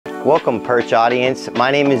Welcome, PIRCH audience.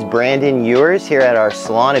 My name is Brandon Ewers here at our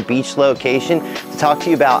Solana Beach location to talk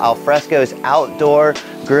to you about Alfresco's outdoor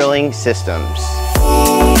grilling systems.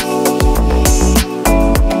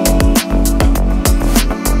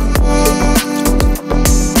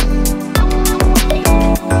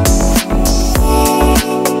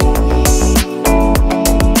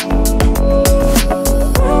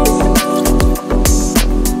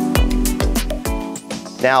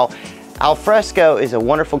 Now, Alfresco is a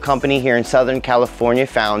wonderful company here in Southern California,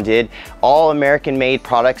 founded all American made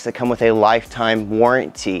products that come with a lifetime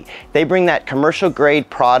warranty. They bring that commercial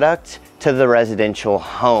grade product to the residential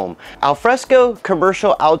home. Alfresco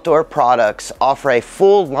commercial outdoor products offer a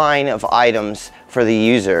full line of items for the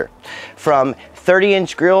user. From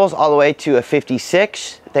 30-inch grills all the way to a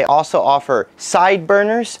 56. They also offer side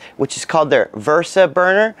burners, which is called their Versa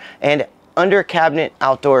burner, and under cabinet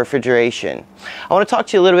outdoor refrigeration. I want to talk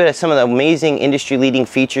to you a little bit of some of the amazing industry leading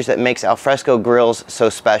features that makes Alfresco grills so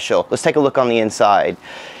special. Let's take a look on the inside.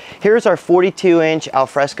 Here's our 42-inch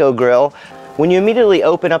Alfresco grill. When you immediately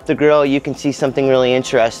open up the grill, you can see something really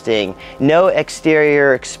interesting. No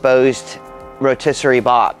exterior exposed rotisserie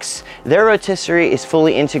box. Their rotisserie is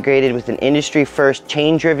fully integrated with an industry first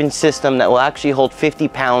chain driven system that will actually hold 50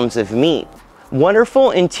 pounds of meat.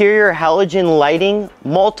 Wonderful interior halogen lighting,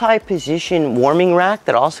 multi-position warming rack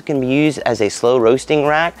that also can be used as a slow roasting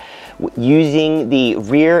rack using the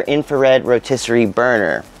rear infrared rotisserie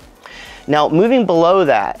burner. Now, moving below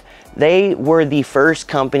that, they were the first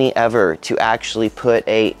company ever to actually put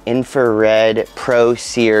a infrared pro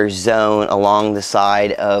sear zone along the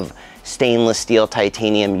side of stainless steel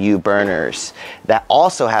titanium U burners that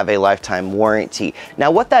also have a lifetime warranty. Now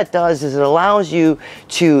what that does is it allows you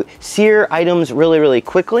to sear items really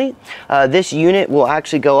quickly. This unit will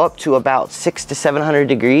actually go up to about 600 to 700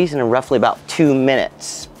 degrees in roughly about 2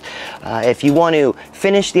 minutes. If you want to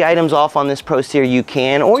finish the items off on this Pro Sear, you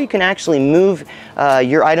can, or you can actually move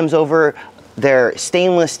your items over their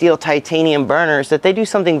stainless steel titanium burners that they do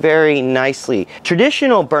something very nicely.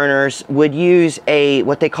 Traditional burners would use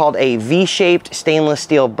what they called a V-shaped stainless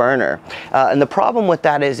steel burner. And the problem with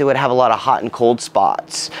that is it would have a lot of hot and cold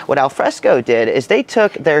spots. What Alfresco did is they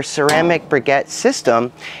took their ceramic briquette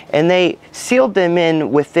system and they sealed them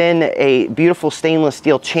in within a beautiful stainless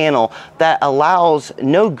steel channel that allows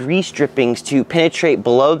no grease drippings to penetrate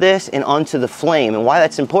below this and onto the flame. And why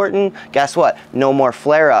that's important? Guess what? No more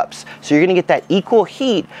flare-ups. So you're gonna get that equal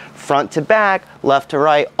heat front to back, left to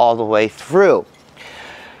right, all the way through.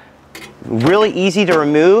 Really easy to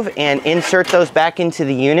remove and insert those back into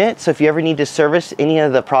the unit. So if you ever need to service any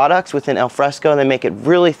of the products within Alfresco, they make it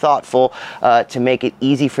really thoughtful to make it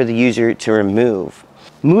easy for the user to remove.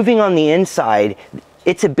 Moving on the inside,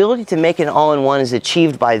 its ability to make an all-in-one is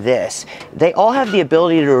achieved by this. They all have the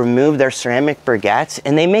ability to remove their ceramic briquettes,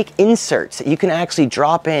 and they make inserts. You can actually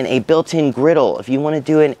drop in a built-in griddle. If you want to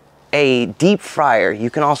do a deep fryer, you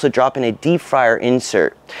can also drop in a deep fryer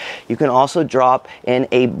insert. You can also drop in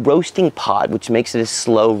a roasting pod, which makes it a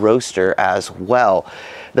slow roaster as well.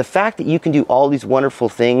 The fact that you can do all these wonderful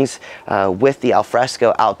things with the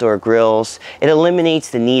Alfresco outdoor grills, it eliminates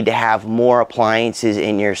the need to have more appliances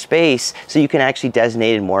in your space, so you can actually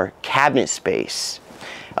designate more cabinet space.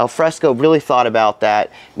 Alfresco really thought about that,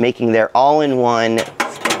 making their all-in-one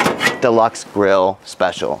deluxe grill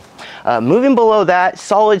special. Moving below that,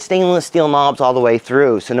 solid stainless steel knobs all the way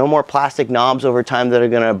through, so no more plastic knobs over time that are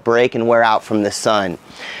going to break and wear out from the sun.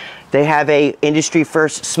 They have a industry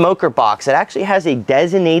first smoker box that actually has a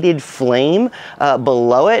designated flame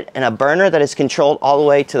below it and a burner that is controlled all the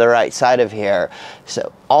way to the right side of here.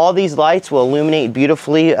 So all these lights will illuminate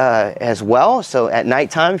beautifully as well. So at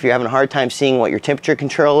nighttime, if you're having a hard time seeing what your temperature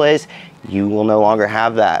control is, you will no longer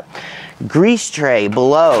have that. Grease tray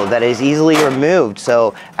below that is easily removed.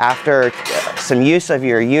 So after some use of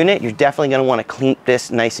your unit, you're definitely going to want to keep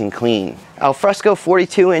this nice and clean. Alfresco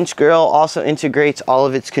 42-inch grill also integrates all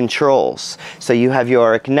of its controls. So you have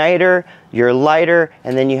your igniter, your lighter,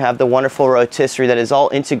 and then you have the wonderful rotisserie that is all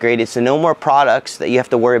integrated, so no more products that you have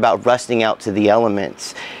to worry about rusting out to the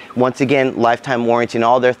elements. Once again, lifetime warranty and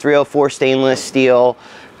all their 304 stainless steel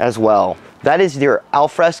as well. That is your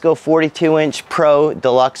Alfresco 42-inch Pro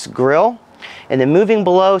Deluxe Grill. And then moving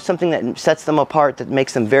below, something that sets them apart, that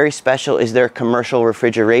makes them very special, is their commercial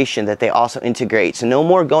refrigeration that they also integrate. So no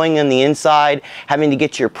more going on the inside, having to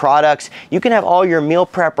get your products. You can have all your meal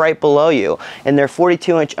prep right below you. And their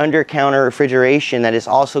 42-inch under-counter refrigeration that is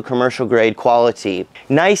also commercial grade quality.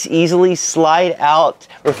 Nice, easily slide out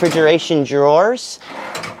refrigeration drawers,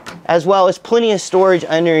 as well as plenty of storage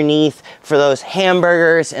underneath for those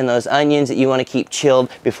hamburgers and those onions that you want to keep chilled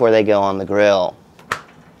before they go on the grill.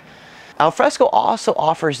 Alfresco also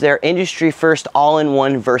offers their industry-first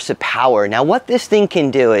all-in-one VersaPower. Now what this thing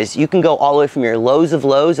can do is you can go all the way from your lows of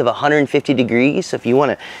 150 degrees. So if you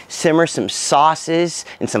want to simmer some sauces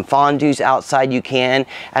and some fondues outside, you can,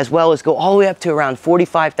 as well as go all the way up to around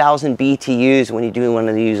 45,000 BTUs when you do want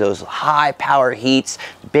to use those high power heats,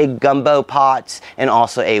 big gumbo pots, and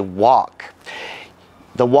also a wok.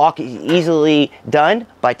 The wok is easily done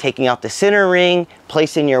by taking out the center ring,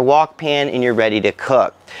 placing your wok pan, and you're ready to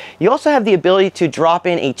cook. You also have the ability to drop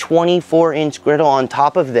in a 24-inch griddle on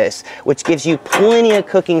top of this, which gives you plenty of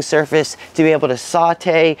cooking surface to be able to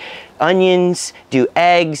saute onions, do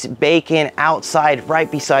eggs, bacon outside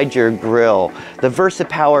right beside your grill. The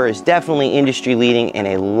VersaPower is definitely industry leading in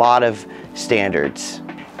a lot of standards.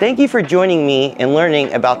 Thank you for joining me and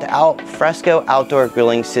learning about the Alfresco outdoor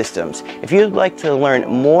grilling systems. If you'd like to learn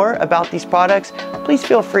more about these products, please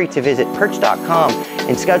feel free to visit PIRCH.com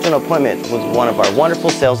and schedule an appointment with one of our wonderful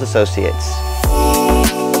sales associates.